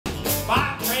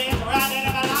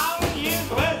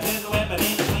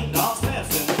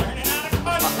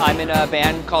in a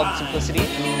band called Simplicity,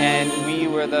 and we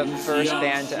were the first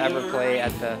band to ever play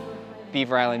at the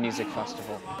Beaver Island Music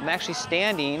Festival. I'm actually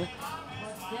standing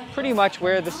pretty much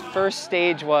where this first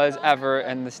stage was ever,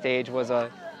 and the stage was a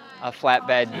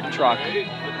flatbed truck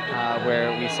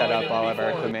where we set up all of our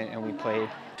equipment and we played.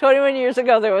 21 years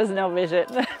ago, there was no vision.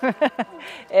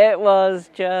 It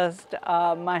was just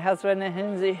my husband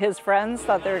and his friends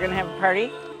thought they were going to have a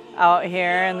party out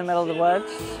here in the middle of the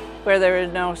woods where there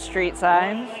was no street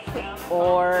signs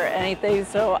or anything.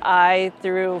 So I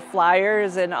threw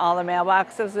flyers in all the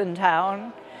mailboxes in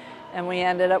town, and we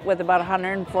ended up with about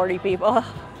 140 people.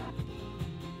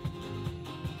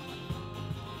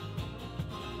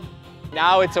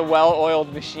 Now it's a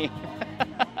well-oiled machine.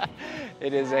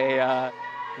 It is a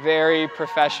very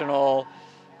professional,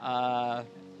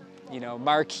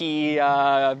 marquee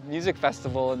music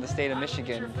festival in the state of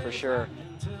Michigan, for sure.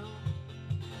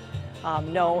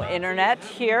 No internet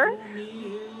here,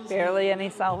 barely any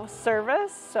cell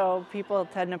service, so people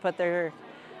tend to put their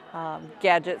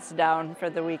gadgets down for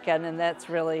the weekend, and that's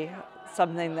really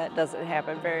something that doesn't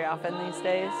happen very often these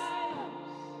days.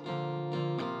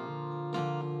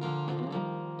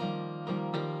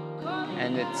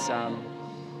 And it's,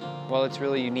 it's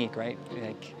really unique, right?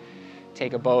 Like,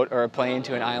 take a boat or a plane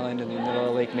to an island in the middle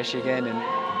of Lake Michigan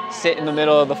and sit in the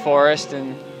middle of the forest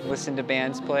and listen to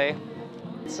bands play.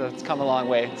 So it's come a long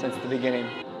way since the beginning.